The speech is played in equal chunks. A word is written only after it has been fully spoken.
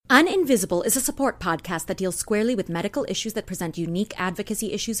Uninvisible is a support podcast that deals squarely with medical issues that present unique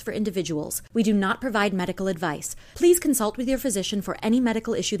advocacy issues for individuals. We do not provide medical advice. Please consult with your physician for any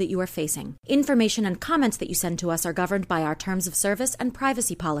medical issue that you are facing. Information and comments that you send to us are governed by our terms of service and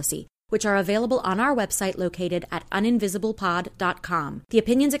privacy policy, which are available on our website located at uninvisiblepod.com. The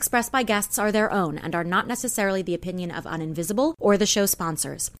opinions expressed by guests are their own and are not necessarily the opinion of Uninvisible or the show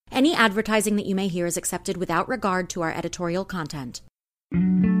sponsors. Any advertising that you may hear is accepted without regard to our editorial content.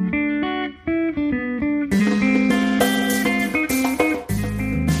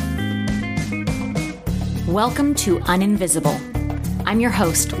 Welcome to Uninvisible. I'm your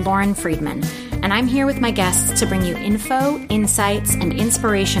host, Lauren Friedman, and I'm here with my guests to bring you info, insights, and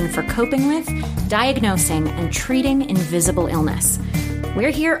inspiration for coping with, diagnosing, and treating invisible illness.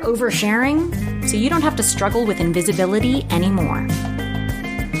 We're here oversharing, so you don't have to struggle with invisibility anymore.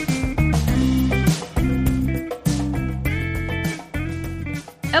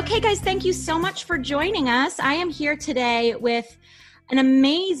 Okay, guys, thank you so much for joining us. I am here today with an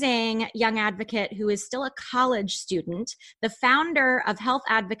amazing young advocate who is still a college student, the founder of Health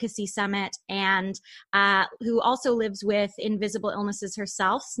Advocacy Summit, and who also lives with invisible illnesses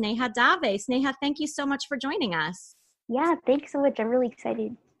herself, Sneha Dave. Sneha, thank you so much for joining us. Yeah, thanks so much. I'm really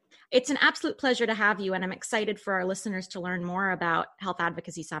excited. It's an absolute pleasure to have you, and I'm excited for our listeners to learn more about Health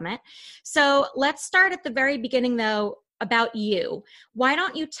Advocacy Summit. So let's start at the very beginning, though, about you. Why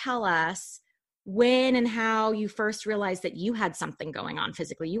don't you tell us when and how you first realized that you had something going on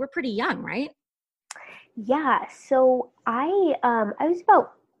physically? You were pretty young, right? Yeah, so I was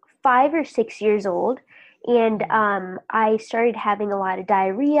about 5 or 6 years old, and I started having a lot of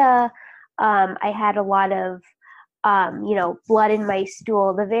diarrhea. I had a lot of blood in my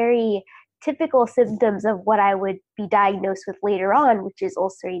stool, the very typical symptoms of what I would be diagnosed with later on, which is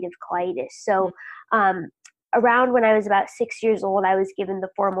ulcerative colitis. So around when I was about 6 years old, I was given the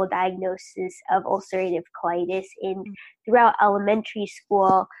formal diagnosis of ulcerative colitis. And throughout elementary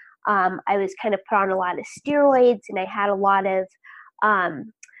school, I was kind of put on a lot of steroids, and I had a lot of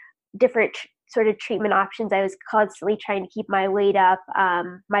different sort of treatment options. I was constantly trying to keep my weight up.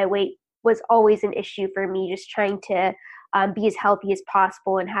 My weight was always an issue for me, just trying to be as healthy as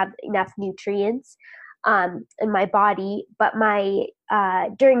possible and have enough nutrients in my body. But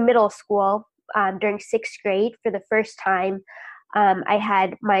during middle school, during 6th grade, for the first time, I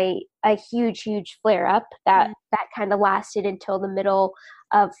had a huge flare up that kind of lasted until the middle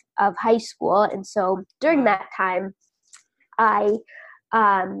of high school. And so during that time, I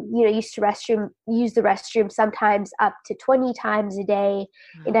used to use the restroom sometimes up to 20 times a day,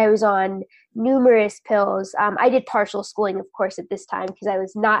 and I was on numerous pills. I did partial schooling, of course, at this time because I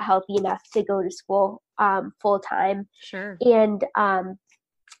was not healthy enough to go to school full time. Sure. And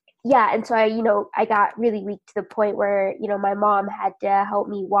and so I got really weak to the point where, my mom had to help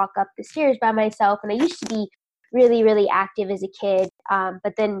me walk up the stairs by myself. And I used to be really, really active as a kid.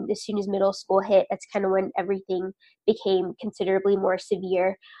 But then as soon as middle school hit, that's kind of when everything became considerably more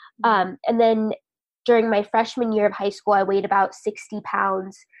severe. And then during my freshman year of high school, I weighed about 60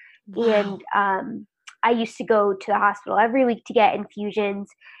 pounds. Wow. And I used to go to the hospital every week to get infusions.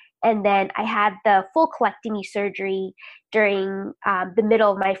 And then I had the full colectomy surgery during the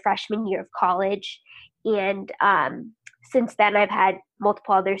middle of my freshman year of college. And since then, I've had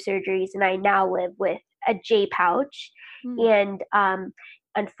multiple other surgeries, and I now live with a J pouch. And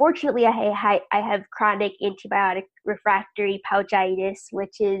unfortunately, I have chronic antibiotic refractory pouchitis,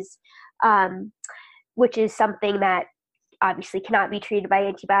 which is something that obviously cannot be treated by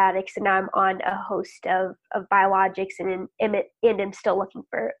antibiotics. And now I'm on a host of biologics and I'm still looking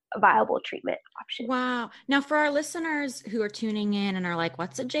for a viable treatment option. Wow. Now for our listeners who are tuning in and are like,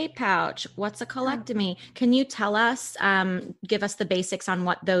 what's a J pouch? What's a colectomy? Can you tell us, give us the basics on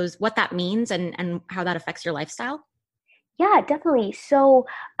what that means and how that affects your lifestyle? Yeah, definitely. So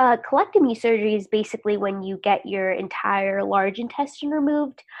colectomy surgery is basically when you get your entire large intestine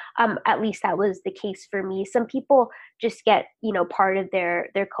removed. At least that was the case for me. Some people just get, part of their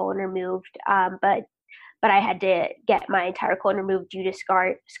colon removed, but I had to get my entire colon removed due to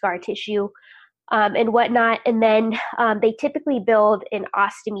scar tissue and whatnot. And then they typically build an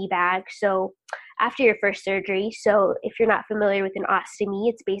ostomy bag. So after your first surgery, so if you're not familiar with an ostomy,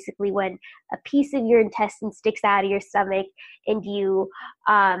 it's basically when a piece of your intestine sticks out of your stomach and you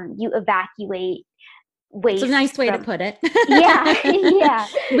evacuate waste. It's a nice way to put it. Yeah.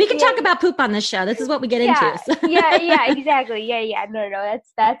 We can talk about poop on this show. This is what we get into. So. Yeah, exactly. Yeah. No,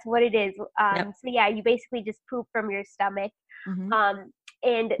 that's what it is. Yep. So yeah, you basically just poop from your stomach. Mm-hmm.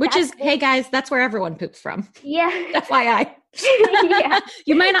 And Which is, hey guys, that's where everyone poops from. Yeah. FYI. Yeah.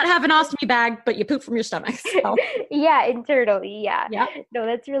 You might not have an ostomy bag, but you poop from your stomach. So. Yeah, internally. Yeah. Yeah. No,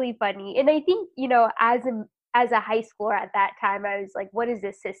 that's really funny. And I think, as a high schooler at that time, I was like, what is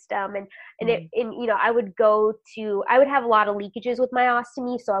this system? I would I would have a lot of leakages with my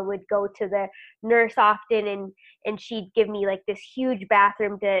ostomy. So I would go to the nurse often, and she'd give me like this huge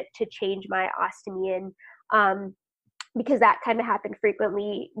bathroom to change my ostomy in. Because that kind of happened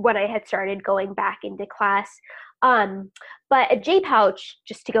frequently when I had started going back into class. But a J pouch,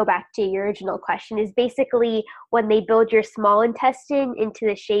 just to go back to your original question, is basically when they build your small intestine into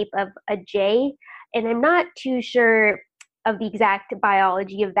the shape of a J. And I'm not too sure of the exact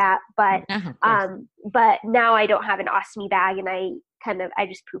biology of that, but now I don't have an ostomy bag, and I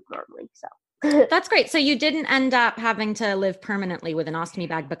just poop normally. So. That's great. So you didn't end up having to live permanently with an ostomy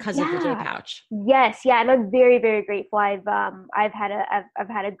bag because of the J pouch. Yes, yeah, and I'm very, very grateful. I've had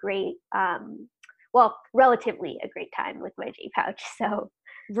a great, relatively a great time with my J pouch. So.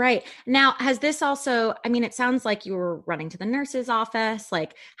 Right. Now, has this also, I mean, it sounds like you were running to the nurse's office,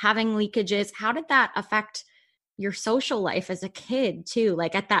 like having leakages. How did that affect your social life as a kid too,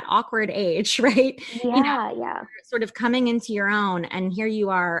 like at that awkward age, right? Yeah. Sort of coming into your own, and here you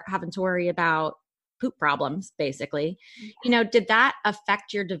are having to worry about poop problems, basically. Yeah. Did that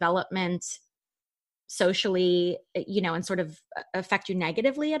affect your development socially, and sort of affect you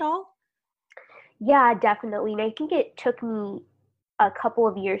negatively at all? Yeah, definitely. And I think it took me a couple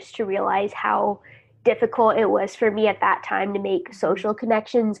of years to realize how difficult it was for me at that time to make social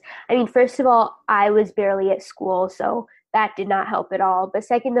connections. I mean, first of all, I was barely at school, so that did not help at all. But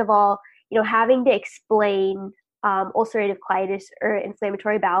second of all, having to explain ulcerative colitis or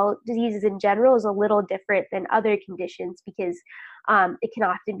inflammatory bowel diseases in general is a little different than other conditions, because it can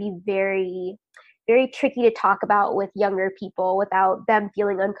often be very, very tricky to talk about with younger people without them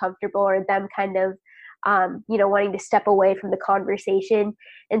feeling uncomfortable or them kind of wanting to step away from the conversation.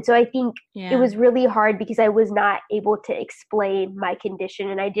 And so I think it was really hard because I was not able to explain my condition,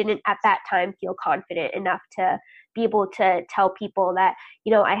 and I didn't at that time feel confident enough to be able to tell people that,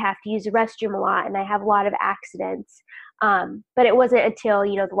 I have to use the restroom a lot and I have a lot of accidents. But it wasn't until,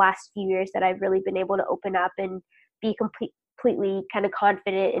 the last few years that I've really been able to open up and be completely kind of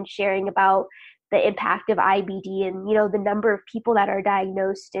confident in sharing about the impact of IBD and, the number of people that are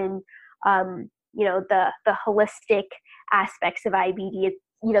diagnosed, and, the holistic aspects of IBD.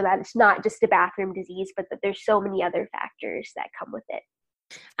 That it's not just a bathroom disease, but that there's so many other factors that come with it.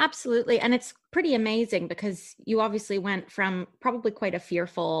 Absolutely. And it's pretty amazing because you obviously went from probably quite a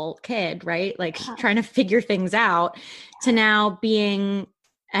fearful kid, right? Like trying to figure things out, to now being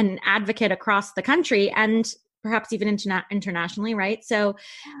an advocate across the country and perhaps even internationally, right? So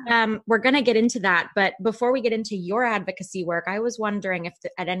we're going to get into that. But before we get into your advocacy work, I was wondering if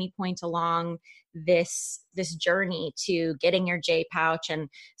at any point along this journey to getting your J pouch and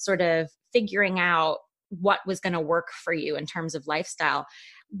sort of figuring out what was going to work for you in terms of lifestyle,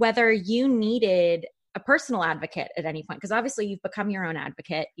 whether you needed a personal advocate at any point, because obviously you've become your own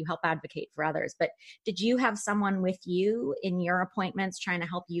advocate, you help advocate for others, but did you have someone with you in your appointments trying to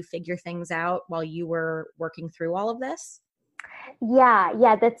help you figure things out while you were working through all of this?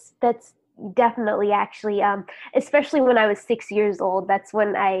 Yeah, that's definitely, actually, especially when I was 6 years old. That's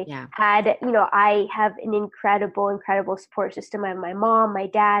when I had, I have an incredible support system. I have my mom, my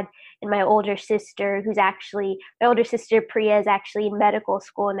dad, and my older sister, my older sister Priya is actually in medical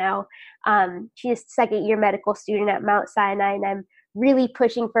school now. She's a second-year medical student at Mount Sinai, and I'm really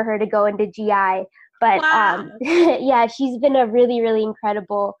pushing for her to go into GI. But yeah, she's been a really, really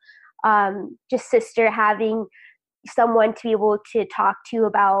incredible just sister, having someone to be able to talk to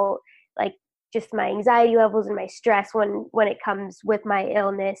about, like, just my anxiety levels and my stress when it comes with my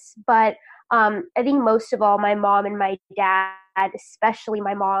illness. But I think most of all, my mom and my dad, especially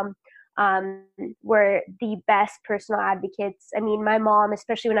my mom, were the best personal advocates. I mean, my mom,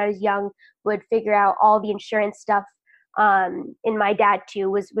 especially when I was young, would figure out all the insurance stuff. And my dad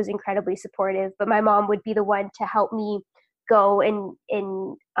too was incredibly supportive. But my mom would be the one to help me go and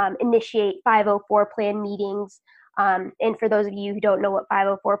initiate 504 plan meetings. And for those of you who don't know what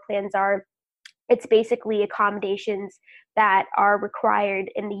 504 plans are, it's basically accommodations that are required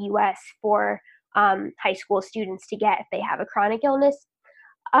in the U.S. for high school students to get if they have a chronic illness.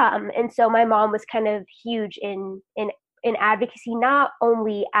 And so my mom was kind of huge in advocacy, not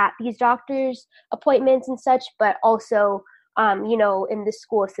only at these doctors' appointments and such, but also, in the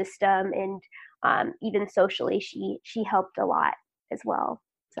school system, and even socially, she helped a lot as well.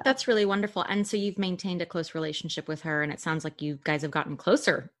 So. That's really wonderful. And so you've maintained a close relationship with her, and it sounds like you guys have gotten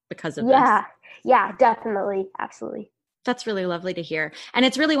closer because of this. Yeah, definitely. Absolutely. That's really lovely to hear. And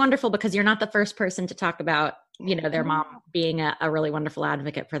it's really wonderful because you're not the first person to talk about, their mom being a really wonderful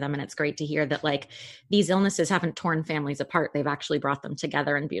advocate for them. And it's great to hear that like these illnesses haven't torn families apart. They've actually brought them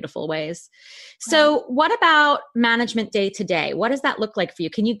together in beautiful ways. So what about management day to day? What does that look like for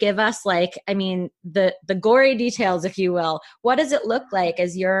you? Can you give us the gory details, if you will? What does it look like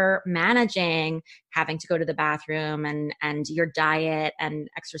as you're managing having to go to the bathroom and your diet and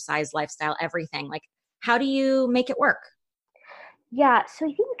exercise, lifestyle, everything? Like, how do you make it work? Yeah, so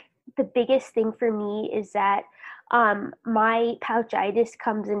I think the biggest thing for me is that my pouchitis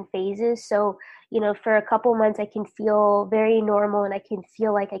comes in phases. So, for a couple months I can feel very normal and I can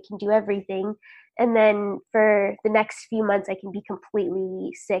feel like I can do everything. And then for the next few months I can be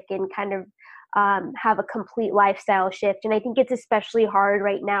completely sick and kind of have a complete lifestyle shift. And I think it's especially hard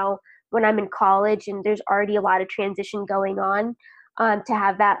right now when I'm in college and there's already a lot of transition going on, to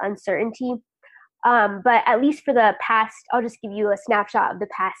have that uncertainty. But at least for the past, I'll just give you a snapshot of the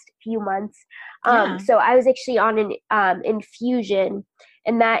past few months. So I was actually on an infusion,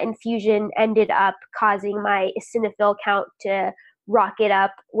 and that infusion ended up causing my eosinophil count to rocket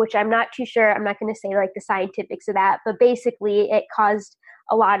up, which I'm not too sure. I'm not going to say like the scientifics of that, but basically it caused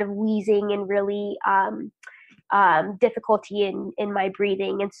a lot of wheezing and really difficulty in my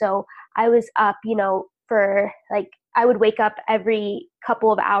breathing. And so I was up, for like, I would wake up every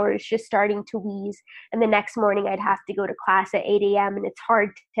couple of hours just starting to wheeze. And the next morning I'd have to go to class at 8 a.m. And it's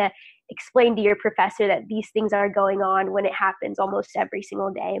hard to explain to your professor that these things are going on when it happens almost every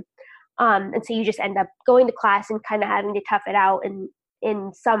single day. And so you just end up going to class and kind of having to tough it out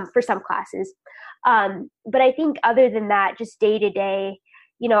for some classes. But I think other than that, just day to day,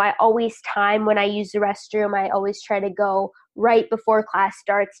 I always time when I use the restroom. I always try to go right before class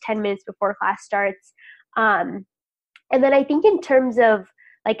starts, 10 minutes before class starts. And then I think in terms of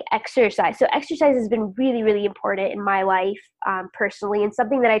like exercise, so exercise has been really, really important in my life, personally, and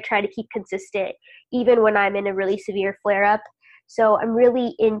something that I try to keep consistent even when I'm in a really severe flare up. So I'm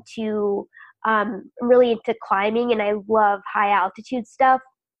really into climbing, and I love high altitude stuff.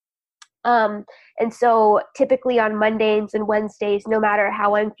 And so typically on Mondays and Wednesdays, no matter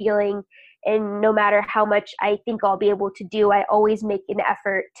how I'm feeling and no matter how much I think I'll be able to do, I always make an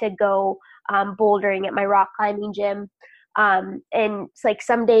effort to go bouldering at my rock climbing gym. And it's like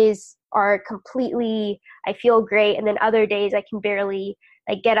some days are completely, I feel great. And then other days I can barely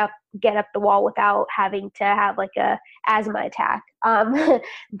like get up the wall without having to have like a asthma attack.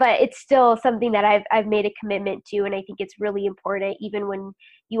 But it's still something that I've made a commitment to. And I think it's really important, even when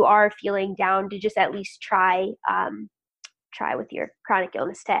you are feeling down, to just at least try with your chronic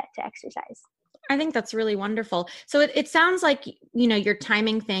illness to exercise. I think that's really wonderful. So it sounds like, you're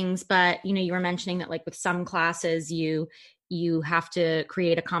timing things, but, you were mentioning that like with some classes, you have to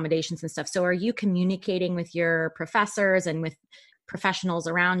create accommodations and stuff. So are you communicating with your professors and with professionals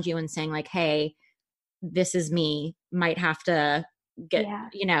around you and saying like, hey, this is me, might have to get,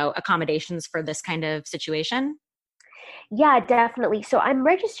 accommodations for this kind of situation? Yeah, definitely. So I'm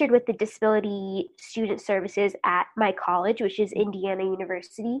registered with the Disability Student Services at my college, which is Indiana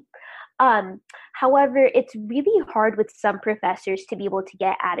University. However, it's really hard with some professors to be able to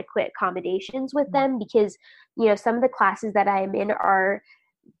get adequate accommodations with them because, some of the classes that I'm in are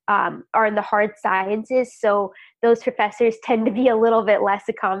in the hard sciences. So those professors tend to be a little bit less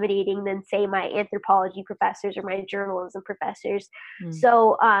accommodating than, say, my anthropology professors or my journalism professors.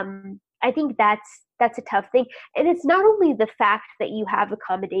 So I think that's a tough thing. And it's not only the fact that you have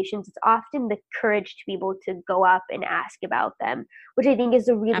accommodations, it's often the courage to be able to go up and ask about them, which I think is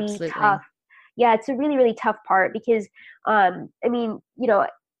a really tough. Yeah, it's a really, really tough part because,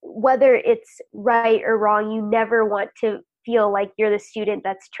 whether it's right or wrong, you never want to feel like you're the student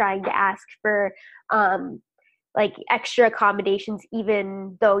that's trying to ask for like extra accommodations,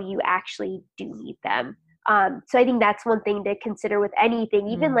 even though you actually do need them. So I think that's one thing to consider with anything,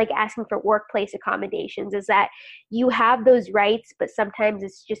 even like asking for workplace accommodations, is that you have those rights, but sometimes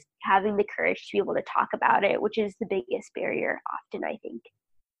it's just having the courage to be able to talk about it, which is the biggest barrier often, I think.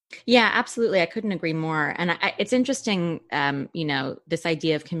 Yeah, absolutely. I couldn't agree more. And it's interesting, this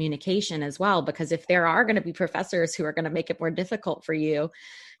idea of communication as well, because if there are going to be professors who are going to make it more difficult for you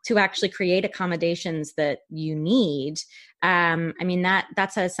to actually create accommodations that you need, that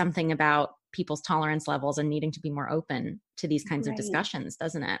says something about people's tolerance levels and needing to be more open to these kinds of discussions,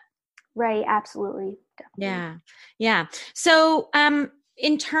 doesn't it? Right. Absolutely. Definitely. Yeah. Yeah. So,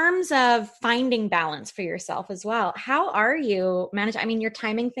 in terms of finding balance for yourself as well, how are you managing? You're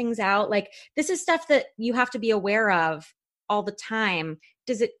timing things out. Like this is stuff that you have to be aware of all the time.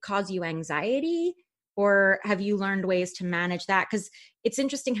 Does it cause you anxiety? or have you learned ways to manage that? Because it's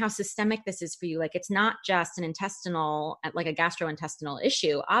interesting how systemic this is for you. Like, it's not just an intestinal, like a gastrointestinal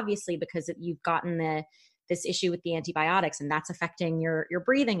issue, obviously, because you've gotten this issue with the antibiotics, and that's affecting your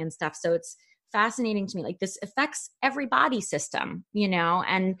breathing and stuff. So it's fascinating to me. Like, this affects every body system,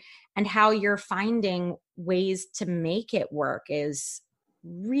 and how you're finding ways to make it work is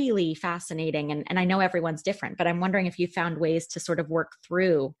really fascinating. And I know everyone's different, but I'm wondering if you found ways to sort of work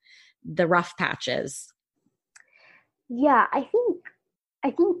through the rough patches. Yeah, I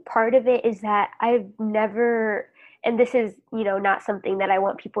think part of it is that I've never, and this is, not something that I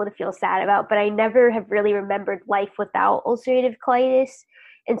want people to feel sad about, but I never have really remembered life without ulcerative colitis.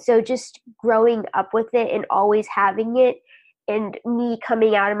 And so just growing up with it and always having it, and me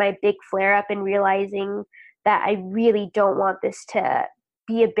coming out of my big flare up and realizing that I really don't want this to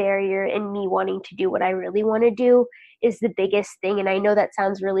be a barrier in me wanting to do what I really want to do is the biggest thing. And I know that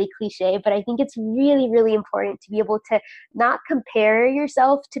sounds really cliche, but I think it's really, really important to be able to not compare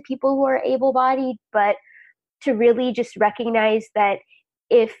yourself to people who are able-bodied, but to really just recognize that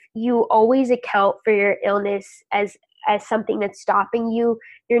if you always account for your illness as something that's stopping you,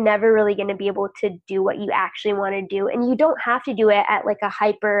 you're never really going to be able to do what you actually want to do. And you don't have to do it at like a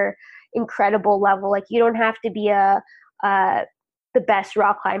hyper incredible level. Like, you don't have to be the best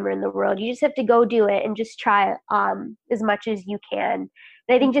rock climber in the world. You just have to go do it and just try as much as you can.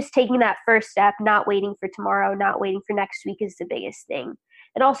 And I think just taking that first step, not waiting for tomorrow, not waiting for next week, is the biggest thing.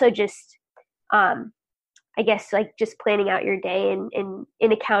 And also just, I guess, like, just planning out your day and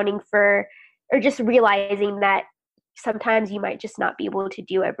accounting for, or just realizing that sometimes you might just not be able to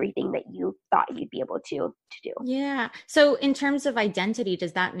do everything that you thought you'd be able to do. Yeah. So in terms of identity,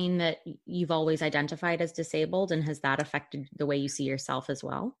 does that mean that you've always identified as disabled, and has that affected the way you see yourself as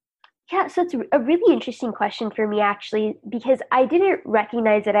well? Yeah, so it's a really interesting question for me, actually, because I didn't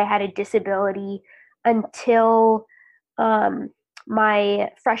recognize that I had a disability until my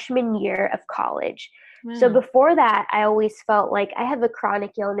freshman year of college. Wow. So before that, I always felt like I have a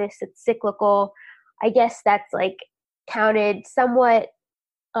chronic illness that's cyclical. I guess that's like counted somewhat.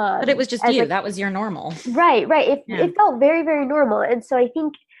 But it was just you. That was your normal. Right. It felt very, very normal. And so I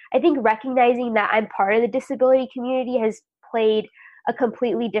think recognizing that I'm part of the disability community has played a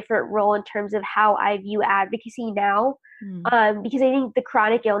completely different role in terms of how I view advocacy now. Because I think the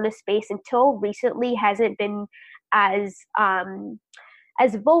chronic illness space until recently hasn't been as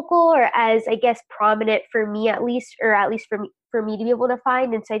vocal or as, I guess, prominent for me, at least for me to be able to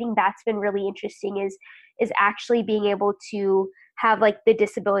find. And so I think that's been really interesting is actually being able to have like the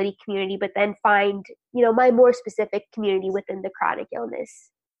disability community, but then find, my more specific community within the chronic illness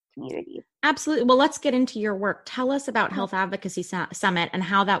community. Absolutely. Well, let's get into your work. Tell us about Health Advocacy Summit and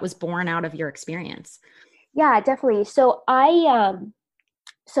how that was born out of your experience. Yeah, definitely. So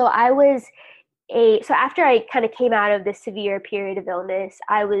so after I kind of came out of this severe period of illness,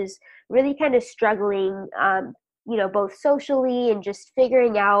 I was really kind of struggling, both socially and just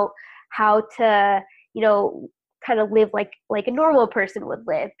figuring out how to, kind of live like a normal person would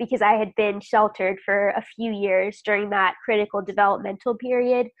live, because I had been sheltered for a few years during that critical developmental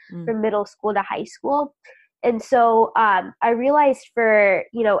period from middle school to high school. And so I realized for,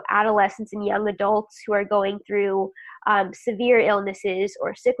 adolescents and young adults who are going through severe illnesses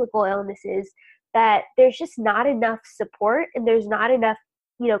or cyclical illnesses, that there's just not enough support and there's not enough,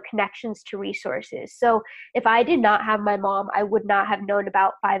 connections to resources. So if I did not have my mom, I would not have known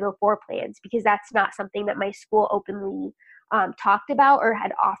about 504 plans, because that's not something that my school openly talked about or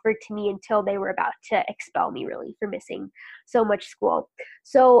had offered to me until they were about to expel me, really, for missing so much school.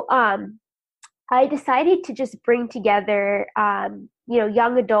 So I decided to just bring together,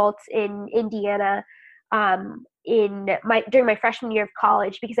 young adults in Indiana during my freshman year of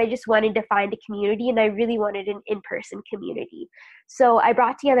college, because I just wanted to find a community and I really wanted an in-person community. So I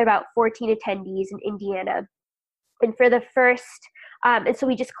brought together about 14 attendees in Indiana. And for the first, and so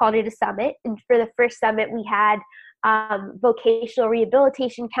we just called it a summit. And for the first summit, we had vocational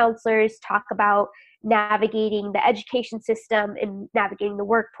rehabilitation counselors talk about navigating the education system and navigating the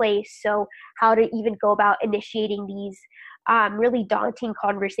workplace. So how to even go about initiating these really daunting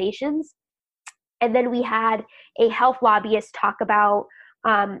conversations. And then we had a health lobbyist talk about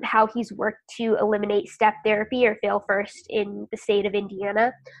how he's worked to eliminate step therapy, or fail first, in the state of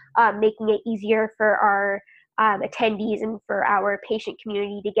Indiana, making it easier for our attendees and for our patient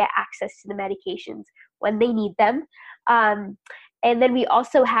community to get access to the medications when they need them. And then we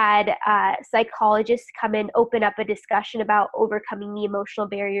also had psychologists come and open up a discussion about overcoming the emotional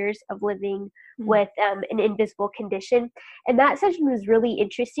barriers of living with an invisible condition. And that session was really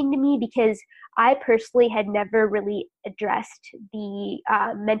interesting to me because I personally had never really addressed the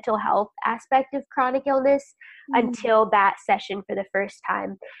mental health aspect of chronic illness until that session for the first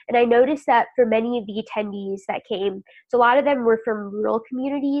time. And I noticed that for many of the attendees that came, so a lot of them were from rural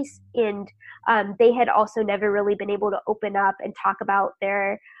communities, and they had also never really been able to open up and talk about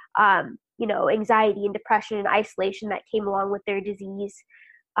their anxiety and depression and isolation that came along with their disease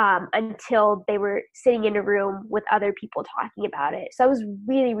until they were sitting in a room with other people talking about it. So that was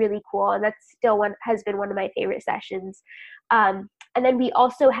really, really cool. And that's still has been one of my favorite sessions. And then we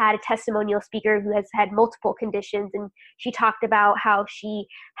also had a testimonial speaker who has had multiple conditions, and she talked about how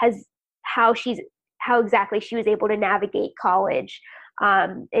exactly she was able to navigate college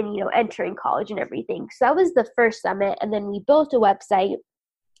and entering college and everything. So that was the first summit. And then we built a website.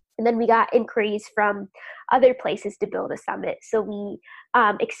 And then we got inquiries from other places to build a summit. So we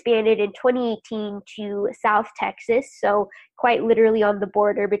expanded in 2018 to South Texas, so quite literally on the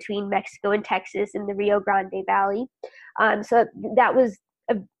border between Mexico and Texas in the Rio Grande Valley. So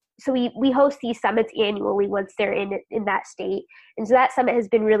we host these summits annually once they're in that state. And so that summit has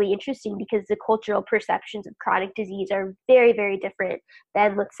been really interesting because the cultural perceptions of chronic disease are very, very different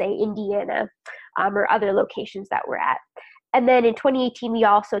than, let's say, Indiana or other locations that we're at. And then in 2018, we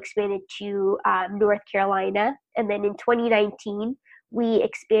also expanded to North Carolina. And then in 2019, we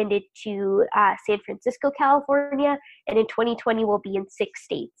expanded to San Francisco, California. And in 2020, we'll be in 6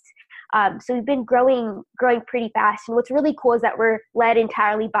 states. So we've been growing pretty fast. And what's really cool is that we're led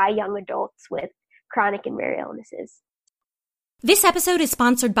entirely by young adults with chronic and rare illnesses. This episode is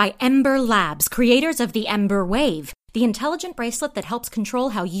sponsored by Ember Labs, creators of the Ember Wave, the intelligent bracelet that helps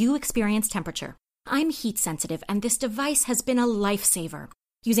control how you experience temperature. I'm heat sensitive, and this device has been a lifesaver.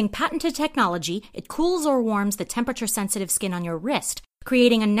 Using patented technology, it cools or warms the temperature-sensitive skin on your wrist,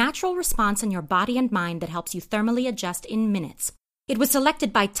 creating a natural response in your body and mind that helps you thermally adjust in minutes. It was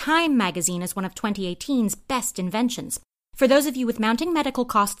selected by Time magazine as one of 2018's best inventions. For those of you with mounting medical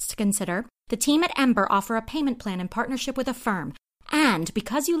costs to consider, the team at Ember offer a payment plan in partnership with a firm. And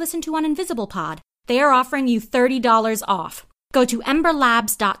because you listen to on Invisible Pod, they are offering you $30 off. Go to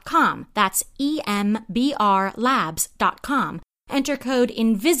emberlabs.com, that's EMBR labs.com, enter code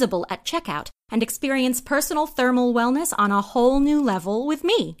INVISIBLE at checkout, and experience personal thermal wellness on a whole new level with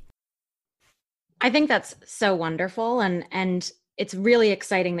me. I think that's so wonderful. And it's really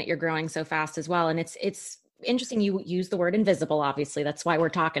exciting that you're growing so fast as well. And it's interesting you use the word invisible, obviously. That's why we're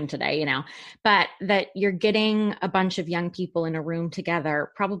talking today, but that you're getting a bunch of young people in a room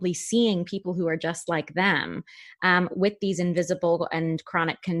together, probably seeing people who are just like them with these invisible and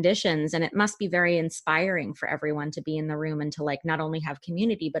chronic conditions. And it must be very inspiring for everyone to be in the room and to not only have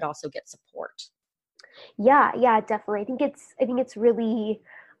community, but also get support. Yeah, definitely. I think it's really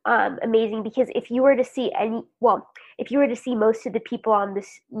amazing because if you were to see most of the people on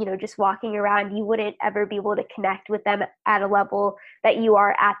this, just walking around, you wouldn't ever be able to connect with them at a level that you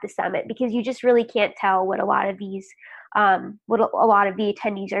are at the summit, because you just really can't tell what a lot of the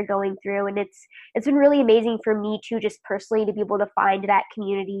attendees are going through. And it's been really amazing for me too, just personally, to be able to find that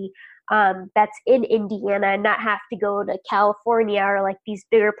community that's in Indiana and not have to go to California or these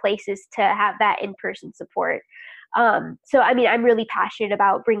bigger places to have that in-person support. So, I'm really passionate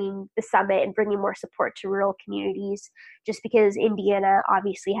about bringing the summit and bringing more support to rural communities, just because Indiana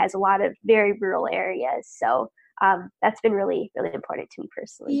obviously has a lot of very rural areas. So that's been really, really important to me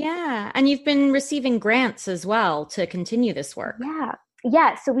personally. Yeah. And you've been receiving grants as well to continue this work.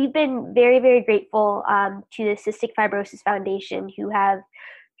 Yeah. So we've been very, very grateful to the Cystic Fibrosis Foundation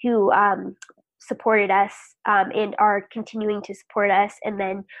who supported us and are continuing to support us. And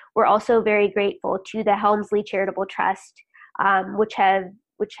then we're also very grateful to the Helmsley Charitable Trust, which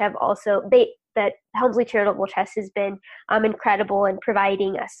have also, that Helmsley Charitable Trust has been incredible in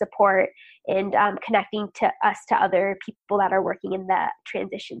providing us support and connecting us to other people that are working in the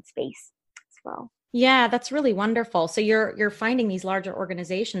transition space as well. Yeah, that's really wonderful. So you're finding these larger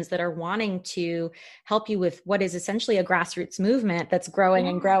organizations that are wanting to help you with what is essentially a grassroots movement that's growing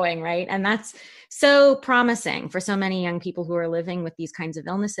and growing, right? And that's so promising for so many young people who are living with these kinds of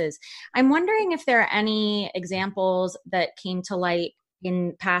illnesses. I'm wondering if there are any examples that came to light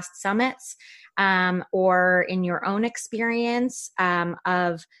in past summits or in your own experience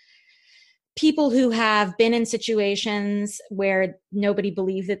of people who have been in situations where nobody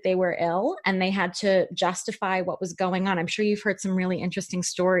believed that they were ill and they had to justify what was going on. I'm sure you've heard some really interesting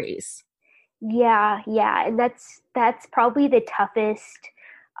stories. Yeah. And that's probably the toughest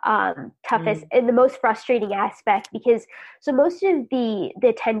and the most frustrating aspect, because so most of the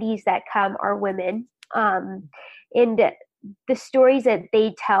attendees that come are women, and the stories that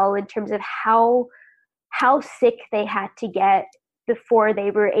they tell in terms of how sick they had to get before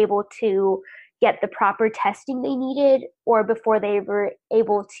they were able to get the proper testing they needed, or before they were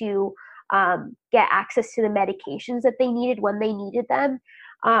able to get access to the medications that they needed when they needed them,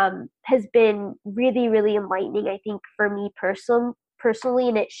 has been really, really enlightening, I think, for me personally.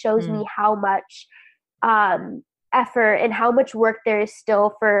 And it shows me how much effort and how much work there is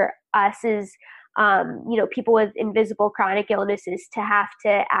still for us as people with invisible chronic illnesses to have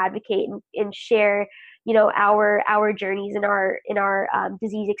to advocate and share our journeys and our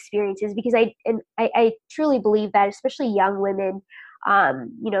disease experiences, because I truly believe that especially young women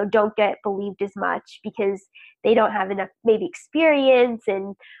don't get believed as much because they don't have enough maybe experience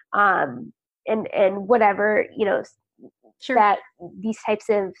and whatever, Sure. that these types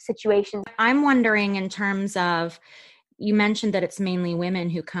of situations. I'm wondering, in terms of, you mentioned that it's mainly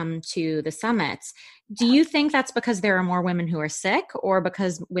women who come to the summits. Do you think that's because there are more women who are sick, or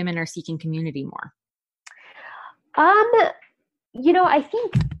because women are seeking community more? I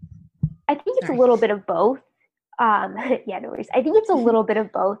think it's a little bit of both. Yeah, no worries. I think it's a little bit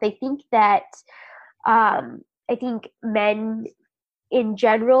of both. I think that I think men in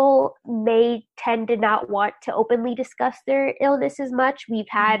general may tend to not want to openly discuss their illness as much. We've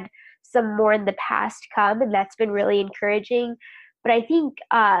had some more in the past come, and that's been really encouraging. But I think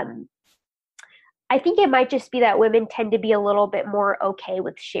it might just be that women tend to be a little bit more okay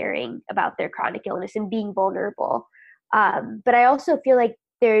with sharing about their chronic illness and being vulnerable. But I also feel like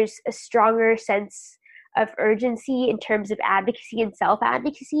there's a stronger sense of urgency in terms of advocacy and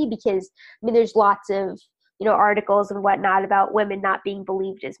self-advocacy, because there's lots of articles and whatnot about women not being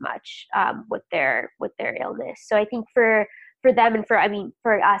believed as much with their illness. So I think for them and for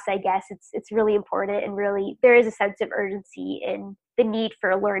us, I guess it's really important, and really there is a sense of urgency in the need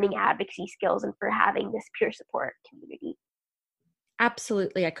for learning advocacy skills and for having this peer support community.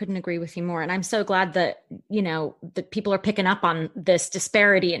 Absolutely. I couldn't agree with you more. And I'm so glad that, that people are picking up on this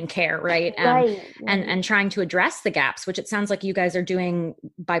disparity in care, right? Right. And trying to address the gaps, which it sounds like you guys are doing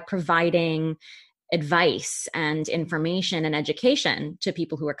by providing advice and information and education to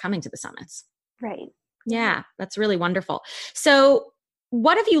people who are coming to the summits. Right. Yeah, that's really wonderful. So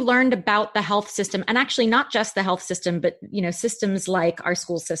what have you learned about the health system, and actually not just the health system, but, systems like our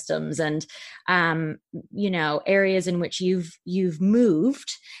school systems and, areas in which you've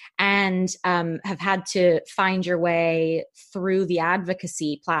moved and have had to find your way through the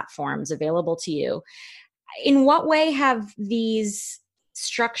advocacy platforms available to you? In what way have these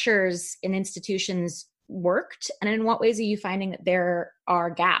structures and institutions worked? And in what ways are you finding that there are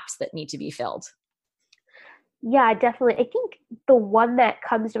gaps that need to be filled? Yeah, definitely. I think the one that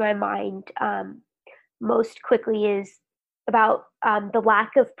comes to my mind most quickly is about the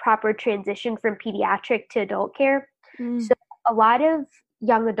lack of proper transition from pediatric to adult care. So a lot of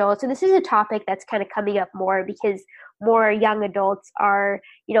young adults, and this is a topic that's kind of coming up more because more young adults are,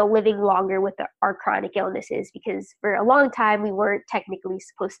 living longer with our chronic illnesses, because for a long time we weren't technically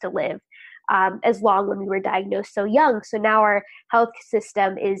supposed to live as long when we were diagnosed so young. So now our health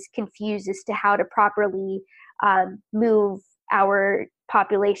system is confused as to how to properly move our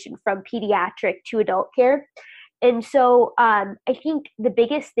population from pediatric to adult care. And so I think the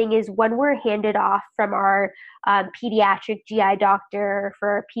biggest thing is when we're handed off from our pediatric GI doctor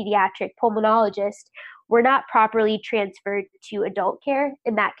for a pediatric pulmonologist, we're not properly transferred to adult care.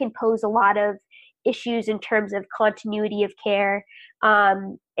 And that can pose a lot of issues in terms of continuity of care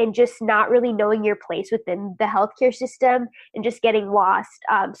and just not really knowing your place within the healthcare system and just getting lost.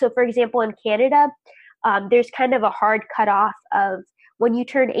 So for example, in Canada, there's kind of a hard cutoff of when you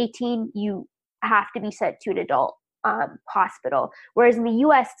turn 18, you have to be sent to an adult hospital. Whereas in the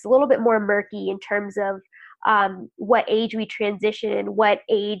US, it's a little bit more murky in terms of what age we transition, what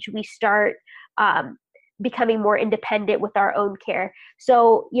age we start becoming more independent with our own care.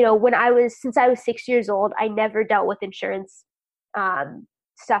 So, since I was 6 years old, I never dealt with insurance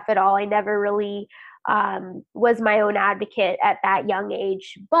stuff at all. I never really was my own advocate at that young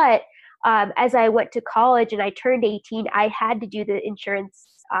age. But as I went to college and I turned 18, I had to do the insurance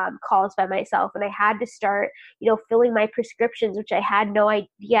calls by myself, and I had to start, filling my prescriptions, which I had no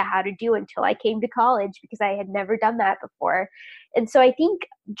idea how to do until I came to college because I had never done that before. And so I think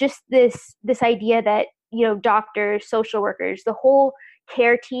just this idea that, doctors, social workers, the whole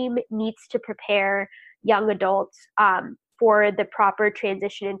care team needs to prepare young adults for the proper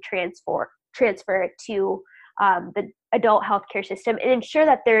transition and transfer to the adult healthcare system, and ensure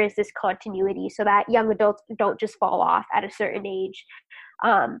that there is this continuity so that young adults don't just fall off at a certain age.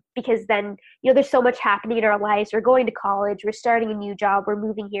 Because then, there's so much happening in our lives. We're going to college, we're starting a new job, we're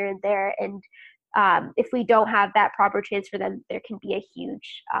moving here and there. And if we don't have that proper transfer, then there can be a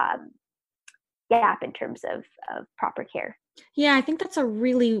huge gap in terms of proper care. Yeah, I think that's a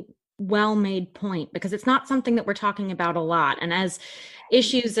really well-made point, because it's not something that we're talking about a lot. And as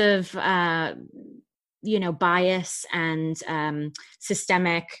issues of, bias and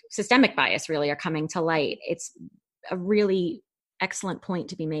systemic bias really are coming to light, it's a really excellent point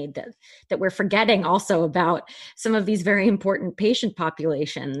to be made that we're forgetting also about some of these very important patient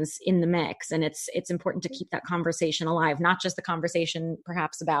populations in the mix. And it's important to keep that conversation alive, not just the conversation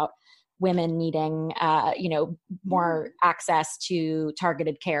perhaps about women needing, more access to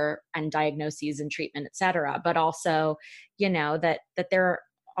targeted care and diagnoses and treatment, et cetera, but also, that there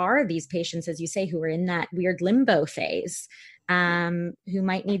are these patients, as you say, who are in that weird limbo phase, who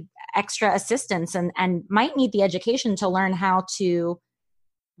might need extra assistance and might need the education to learn how to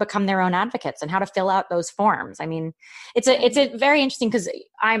become their own advocates and how to fill out those forms. I mean, it's a very interesting, because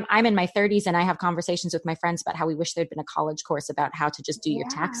I'm in my 30s and I have conversations with my friends about how we wish there'd been a college course about how to just do your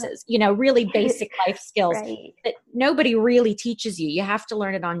taxes, really basic life skills that nobody really teaches you. You have to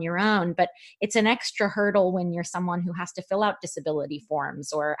learn it on your own, but it's an extra hurdle when you're someone who has to fill out disability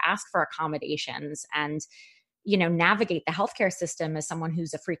forms or ask for accommodations and, navigate the healthcare system as someone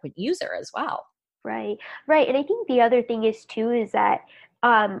who's a frequent user as well. Right. And I think the other thing is too, is that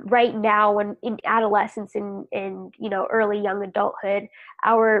right now, when in adolescence and early young adulthood,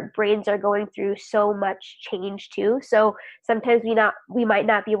 our brains are going through so much change too. So sometimes we might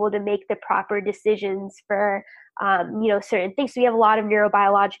not be able to make the proper decisions for certain things. So we have a lot of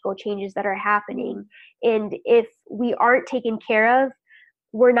neurobiological changes that are happening, and if we aren't taken care of,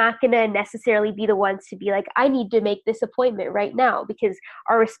 we're not going to necessarily be the ones to be like, I need to make this appointment right now, because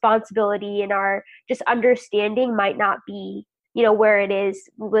our responsibility and our just understanding might not be where it is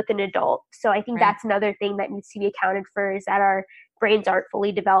with an adult. So I think that's another thing that needs to be accounted for, is that our brains aren't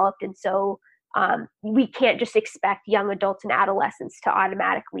fully developed. And so we can't just expect young adults and adolescents to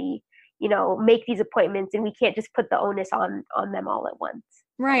automatically, make these appointments, and we can't just put the onus on them all at once.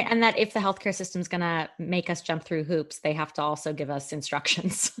 Right. And that if the healthcare system's going to make us jump through hoops, they have to also give us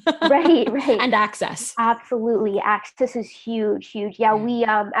instructions. Right. And access. Absolutely. Access is huge. Yeah. We,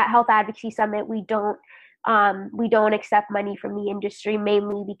 at Health Advocacy Summit, we don't accept money from the industry,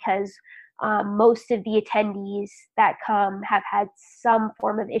 mainly because most of the attendees that come have had some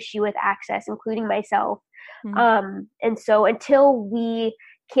form of issue with access, including myself. Mm-hmm. And so until we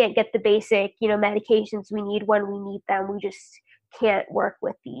can't get the basic, medications we need when we need them, we just can't work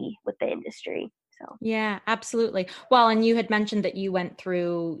with the industry. So yeah, absolutely. Well, and you had mentioned that you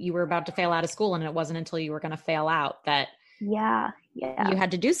were about to fail out of school, and it wasn't until you were going to fail out that you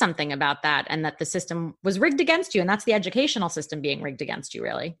had to do something about that, and that the system was rigged against you. And that's the educational system being rigged against you,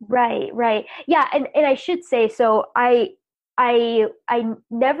 really. Right. Yeah. And I should say, so I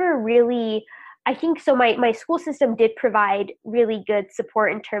never really, I think so my school system did provide really good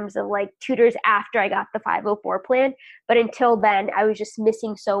support in terms of like tutors after I got the 504 plan. But until then, I was just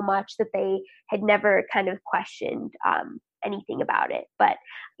missing so much that they had never kind of questioned anything about it. But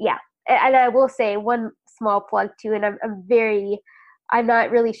yeah. And I will say one small plug too, and I'm not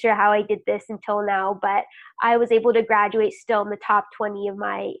really sure how I did this until now, but I was able to graduate still in the top 20 of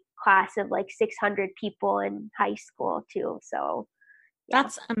my class of like 600 people in high school too. So yeah.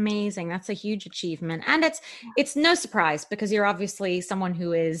 That's amazing. That's a huge achievement. And it's no surprise, because you're obviously someone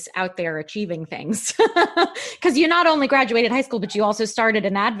who is out there achieving things, because you not only graduated high school, but you also started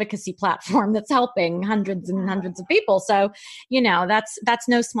an advocacy platform that's helping hundreds and hundreds of people. So, that's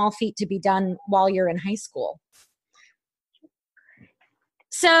no small feat to be done while you're in high school.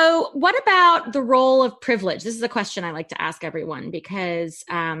 So what about the role of privilege? This is a question I like to ask everyone, because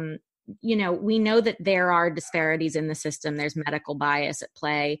we know that there are disparities in the system. There's medical bias at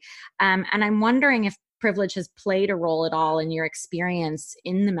play. And I'm wondering if privilege has played a role at all in your experience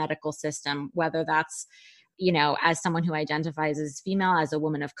in the medical system, whether that's, as someone who identifies as female, as a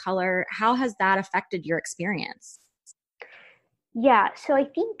woman of color. How has that affected your experience? Yeah, so I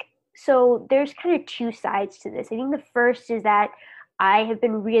think, there's kind of two sides to this. I think the first is that I have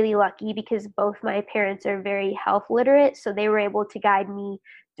been really lucky because both my parents are very health literate, so they were able to guide me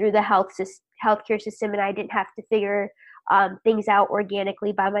through the healthcare system, and I didn't have to figure things out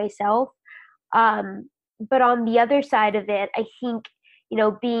organically by myself. But on the other side of it, I think,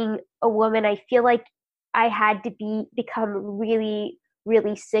 being a woman, I feel like I had to become really,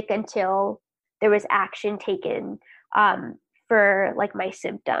 really sick until there was action taken for like my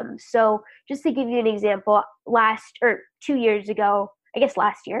symptoms. So just to give you an example, 2 years ago, I guess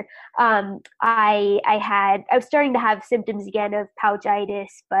last year, I was starting to have symptoms again of pouchitis,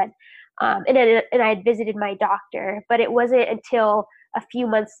 but and I had visited my doctor, but it wasn't until a few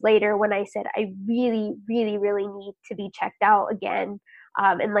months later when I said I really, really, really need to be checked out again,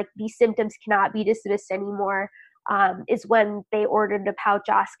 and like these symptoms cannot be dismissed anymore. is when they ordered a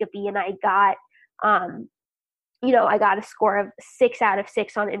pouchoscopy, and I got, I got a score of 6 out of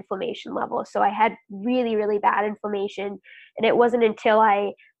 6 on inflammation level. So I had really, really bad inflammation. And it wasn't until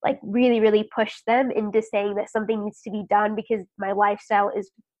I really, really pushed them into saying that something needs to be done because my lifestyle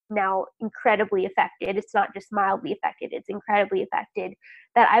is now incredibly affected. It's not just mildly affected, it's incredibly affected,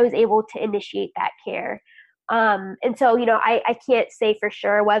 that I was able to initiate that care. And so, I can't say for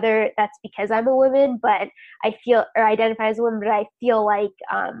sure whether that's because I'm a woman, but I feel, or identify as a woman, but I feel like,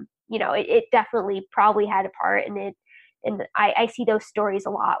 it definitely probably had a part in it. And I see those stories a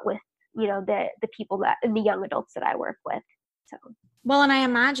lot with, the people that, and the young adults that I work with. So. Well, and I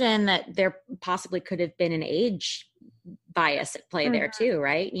imagine that there possibly could have been an age bias at play there too,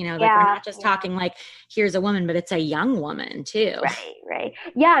 right? We're not just talking like, here's a woman, but it's a young woman too. Right.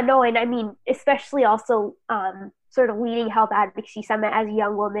 Yeah, no, and I mean, especially also sort of leading Health Advocacy Summit as a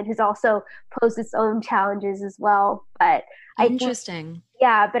young woman has also posed its own challenges as well. But Interesting.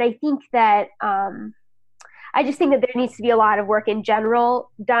 But I think that I just think that there needs to be a lot of work in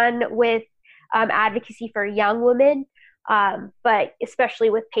general done with advocacy for young women, but especially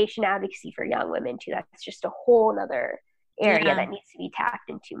with patient advocacy for young women too. That's just a whole nother area that needs to be tapped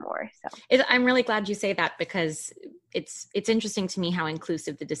into more. So I'm really glad you say that, because it's interesting to me how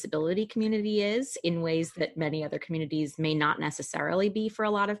inclusive the disability community is in ways that many other communities may not necessarily be for a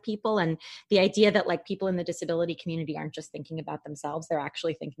lot of people. And the idea that people in the disability community aren't just thinking about themselves, they're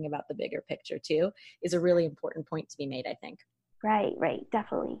actually thinking about the bigger picture too, is a really important point to be made, I think. Right,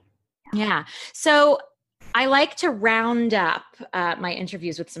 definitely. Yeah. So I like to round up my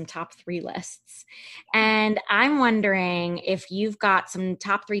interviews with some top 3 lists. And I'm wondering if you've got some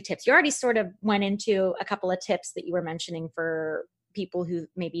top 3 tips. You already sort of went into a couple of tips that you were mentioning for people who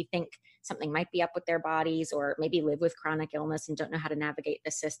maybe think something might be up with their bodies, or maybe live with chronic illness and don't know how to navigate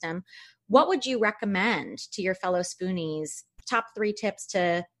the system. What would you recommend to your fellow Spoonies? Top 3 tips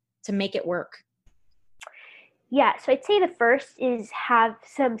to make it work? Yeah, so I'd say the first is have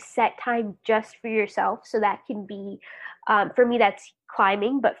some set time just for yourself. So that can be, for me, that's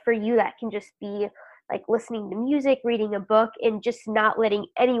climbing, but for you, that can just be like listening to music, reading a book, and just not letting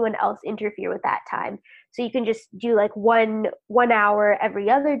anyone else interfere with that time. So you can just do like one hour every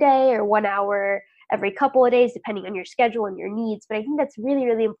other day, or 1 hour every couple of days, depending on your schedule and your needs. But I think that's really,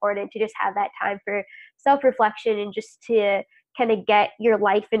 really important to just have that time for self-reflection and just to kind of get your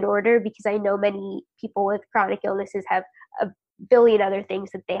life in order, because I know many people with chronic illnesses have a billion other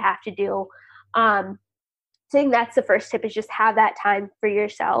things that they have to do. So I think that's the first tip, is just have that time for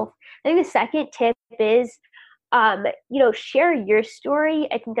yourself. I think the second tip is, share your story.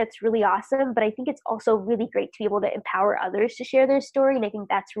 I think that's really awesome, but I think it's also really great to be able to empower others to share their story. And I think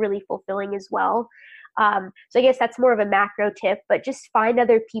that's really fulfilling as well. So I guess that's more of a macro tip, but just find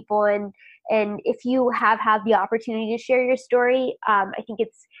other people, and if you have had the opportunity to share your story, I think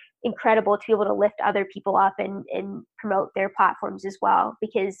it's incredible to be able to lift other people up and promote their platforms as well,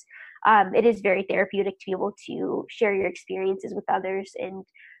 because it is very therapeutic to be able to share your experiences with others. And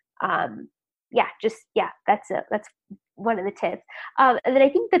that's one of the tips. And then I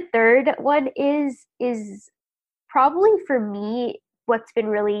think the third one is probably for me, what's been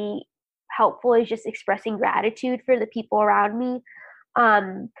really helpful is just expressing gratitude for the people around me.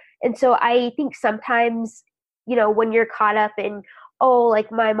 And so I think sometimes, when you're caught up in, oh,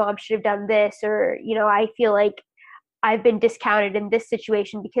 like my mom should have done this, or, I feel like I've been discounted in this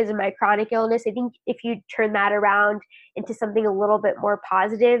situation because of my chronic illness. I think if you turn that around into something a little bit more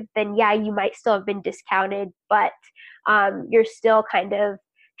positive, then yeah, you might still have been discounted, but you're still kind of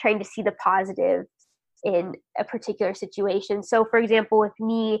trying to see the positive in a particular situation. So for example, with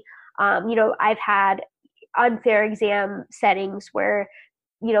me, I've had unfair exam settings where,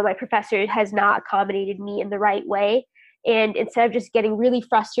 my professor has not accommodated me in the right way. And instead of just getting really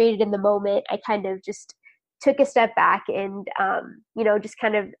frustrated in the moment, I kind of just took a step back and, just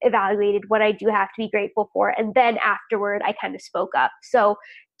kind of evaluated what I do have to be grateful for. And then afterward, I kind of spoke up. So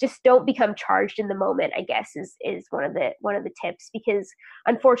just don't become charged in the moment, I guess, is one of the tips, because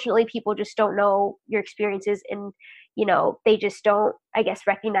unfortunately people just don't know your experiences, and, they just don't, I guess,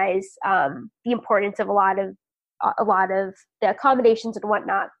 recognize the importance of a lot of the accommodations and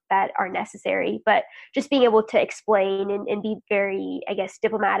whatnot that are necessary. But just being able to explain and be very, I guess,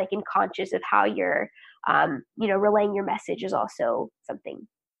 diplomatic and conscious of how you're, relaying your message is also something.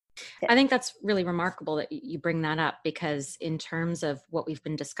 I think that's really remarkable that you bring that up, because in terms of what we've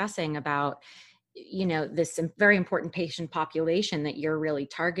been discussing about, this very important patient population that you're really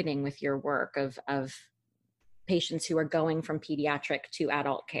targeting with your work of patients who are going from pediatric to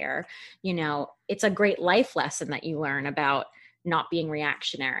adult care, it's a great life lesson that you learn about not being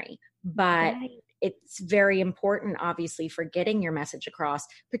reactionary. But it's very important, obviously, for getting your message across,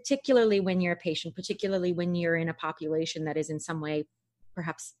 particularly when you're a patient, particularly when you're in a population that is in some way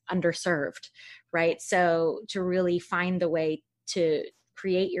perhaps underserved, right? So to really find the way to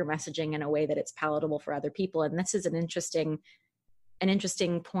create your messaging in a way that it's palatable for other people. And this is an interesting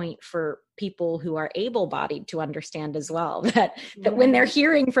point for people who are able-bodied to understand as well, that when they're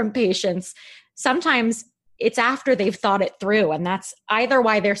hearing from patients, sometimes it's after they've thought it through, and that's either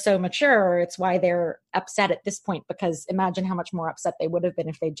why they're so mature or it's why they're upset at this point, because imagine how much more upset they would have been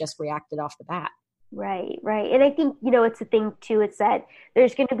if they just reacted off the bat. Right. And I think, it's the thing too, it's that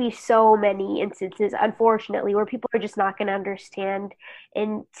there's going to be so many instances, unfortunately, where people are just not going to understand,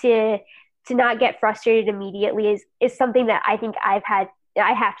 and to not get frustrated immediately is something that I think I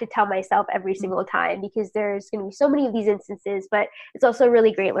have to tell myself every single time, because there's going to be so many of these instances, but it's also a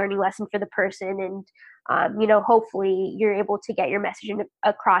really great learning lesson for the person. And, hopefully you're able to get your message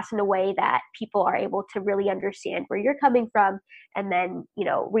across in a way that people are able to really understand where you're coming from, and then,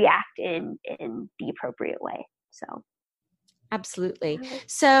 react in the appropriate way. So. Absolutely.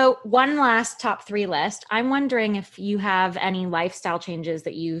 So one last top 3 list. I'm wondering if you have any lifestyle changes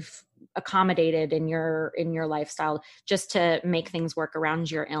that you've accommodated in your lifestyle just to make things work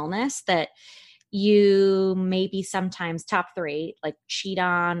around your illness, that you maybe sometimes, top 3, like cheat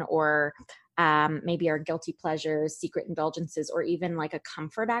on, or maybe are guilty pleasures, secret indulgences, or even like a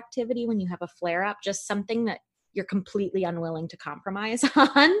comfort activity when you have a flare up, just something that you're completely unwilling to compromise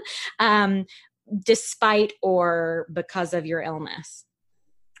on, despite or because of your illness.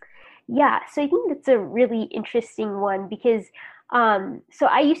 Yeah, so I think that's a really interesting one, because so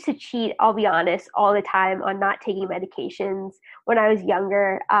I used to cheat, I'll be honest, all the time on not taking medications when I was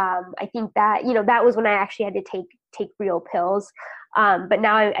younger. I think that, that was when I actually had to take real pills. But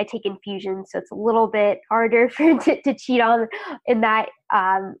now I take infusions, so it's a little bit harder to cheat on in that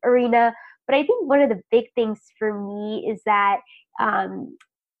arena. But I think one of the big things for me is that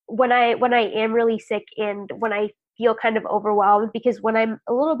when I am really sick, and when I feel kind of overwhelmed, because when I'm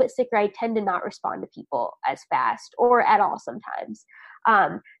a little bit sicker, I tend to not respond to people as fast or at all sometimes.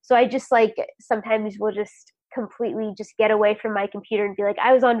 So I just sometimes will just completely just get away from my computer and be like,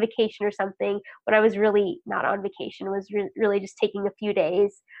 I was on vacation or something, when I was really not on vacation. It was really just taking a few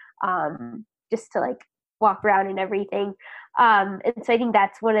days just to walk around and everything. And so I think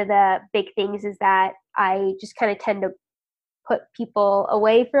that's one of the big things, is that I just kind of tend to put people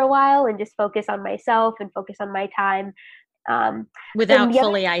away for a while and just focus on myself and focus on my time. Without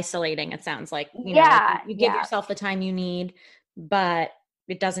fully isolating, it sounds like, you give yourself the time you need, but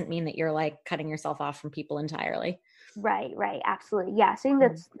it doesn't mean that you're cutting yourself off from people entirely. Right. Absolutely. Yeah. So I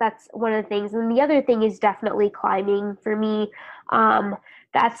think that's one of the things. And the other thing is definitely climbing for me.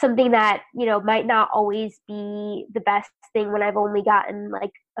 That's something that, might not always be the best thing when I've only gotten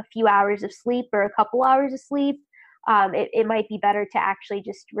a few hours of sleep or a couple hours of sleep. It might be better to actually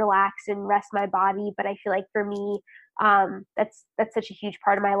just relax and rest my body. But I feel like for me, that's such a huge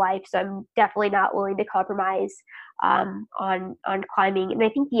part of my life. So I'm definitely not willing to compromise on climbing. And I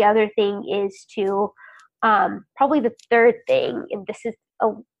think the other thing is to probably the third thing, and this is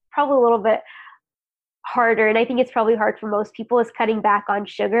probably a little bit harder, and I think it's probably hard for most people, is cutting back on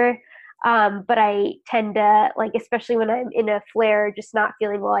sugar. But I tend to, especially when I'm in a flare, just not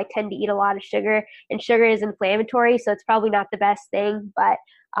feeling well, I tend to eat a lot of sugar, and sugar is inflammatory. So it's probably not the best thing, but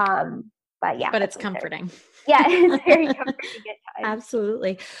yeah. But it's comforting. Yeah, it's very comforting at times.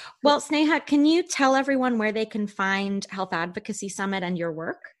 Absolutely. Well, Sneha, can you tell everyone where they can find Health Advocacy Summit and your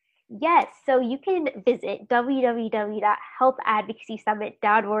work? Yes, so you can visit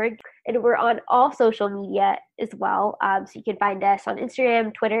www.healthadvocacysummit.org, and we're on all social media as well. So you can find us on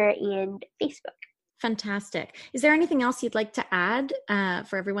Instagram, Twitter, and Facebook. Fantastic. Is there anything else you'd like to add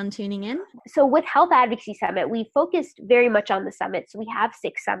for everyone tuning in? So with Health Advocacy Summit, we focused very much on the summit. So we have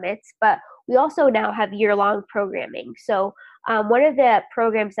 6 summits, but we also now have year-long programming. So one of the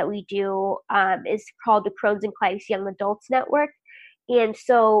programs that we do is called the Crohn's and Colitis Young Adults Network. And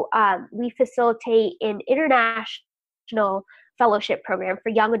so we facilitate an international fellowship program for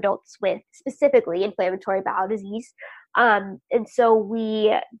young adults with specifically inflammatory bowel disease. And so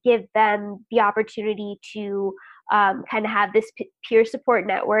we give them the opportunity to kind of have this peer support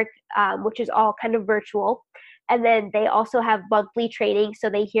network, which is all kind of virtual. And then they also have monthly training. So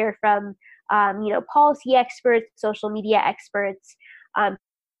they hear from, policy experts, social media experts,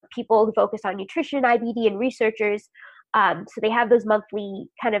 people who focus on nutrition, IBD, and researchers. So they have those monthly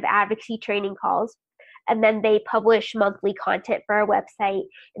kind of advocacy training calls, and then they publish monthly content for our website.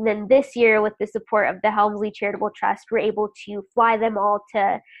 And then this year, with the support of the Helmsley Charitable Trust, we're able to fly them all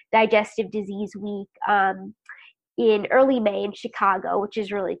to Digestive Disease Week in early May in Chicago, which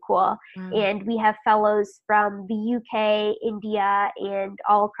is really cool. And we have fellows from the UK, India, and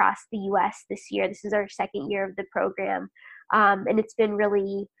all across the US this year. This is our second year of the program. And it's been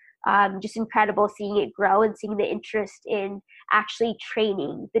really just incredible seeing it grow and seeing the interest in actually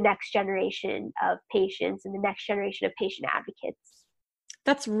training the next generation of patients and the next generation of patient advocates.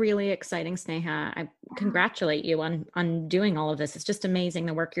 That's really exciting, Sneha. I congratulate you on doing all of this. It's just amazing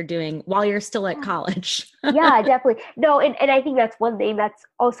the work you're doing while you're still at college. Yeah, definitely. No, and I think that's one thing that's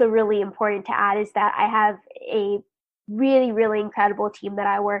also really important to add is that I have a really, really incredible team that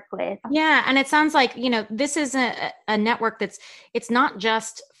I work with. Yeah. And it sounds like, this is a network it's not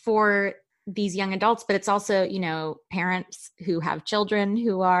just for these young adults, but it's also, parents who have children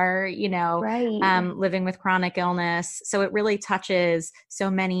who are, living with chronic illness. So it really touches so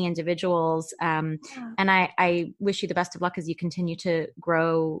many individuals. And I wish you the best of luck as you continue to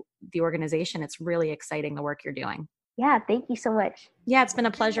grow the organization. It's really exciting, the work you're doing. Yeah. Thank you so much. Yeah. It's been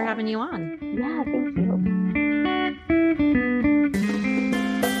a pleasure having you on. Yeah. Thank you.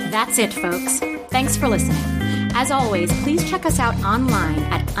 That's it, folks. Thanks for listening. As always, please check us out online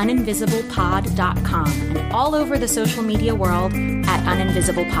at uninvisiblepod.com and all over the social media world at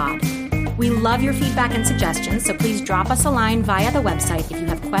uninvisiblepod. We love your feedback and suggestions, so please drop us a line via the website if you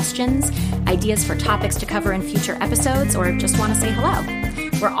have questions, ideas for topics to cover in future episodes, or just want to say hello.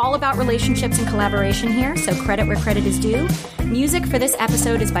 We're all about relationships and collaboration here, so credit where credit is due. Music for this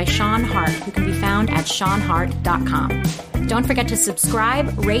episode is by Sean Hart, who can be found at seanhart.com. Don't forget to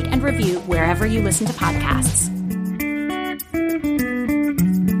subscribe, rate, and review wherever you listen to podcasts.